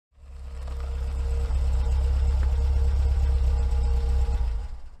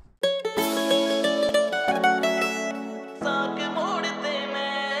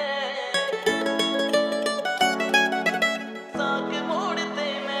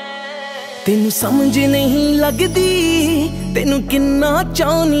तेनू समझ नहीं लगदी तेनू किन्ना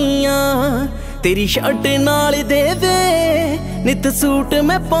चाहनी आ। तेरी शर्ट नाल दे वे नित सूट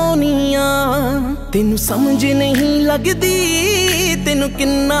मैं पाउनी आ। तेनू समझ नहीं लगदी तेनू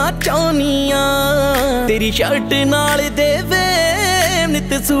किन्ना चाहनी आ। तेरी शर्ट नाल दे वे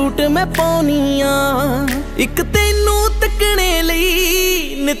नित सूट मैं पाउनी आ। इक तेनू तकने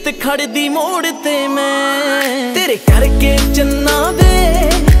लई नित खड़दी मोड़ ते मैं। तेरे करके चन्ना वे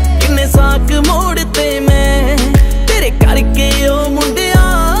किन्ने साक मोड़ ते मैं। तेरे करके ओ मुंडिया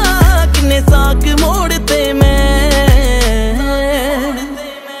किन्ने साक मोड़ ते मैं।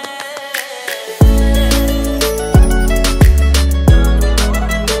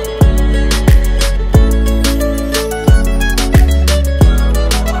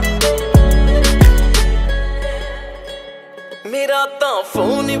 मेरा तां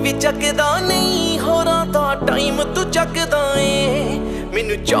फोन भी चकदा नहीं, होरां दा टाइम तू चकदा ए।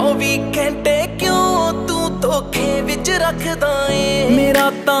 मैनू 24 घंटे क्यों तू धोखे विच रखदा ए। मेरा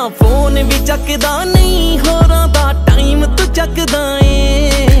तां फोन भी चकदा नहीं, होरां दा टाइम तू चकदा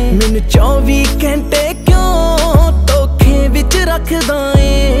ए। मैनू 24 घंटे क्यों धोखे विच रखदा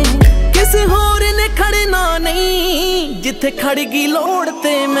ए। किस होर ने खड़ना नहीं जिथे खड़ गई लोड़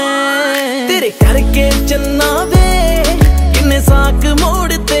ते मैं। तेरे करके चलना वे किन्ने साक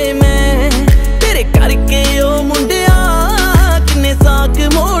मोड़ ते मैं। तेरे करके ओ मुंडिया किन्ने साक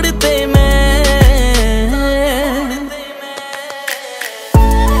मोड़ ते मैं।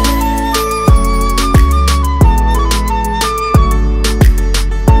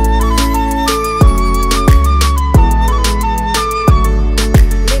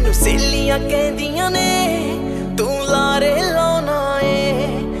 मैनू सहेलियां कहदियां ने तू लारे लाउना ए।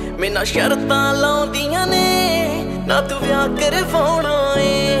 मैनू शर्तां लाउंदियां ने ना तू विआह करवाउणा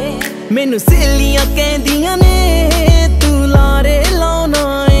ए। मैनू सहेलियां कहदियां ने तू लारे लाउणा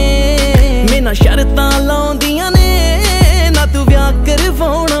ए। मैनू शर्तां लाउंदियां ने ना तू विआह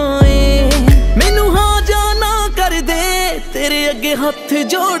करवाउणा ए। मैनू हाँ जा ना कर दे तेरे अगे हथ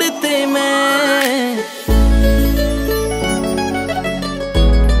जोड़ते मैं।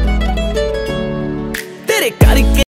 तेरे करके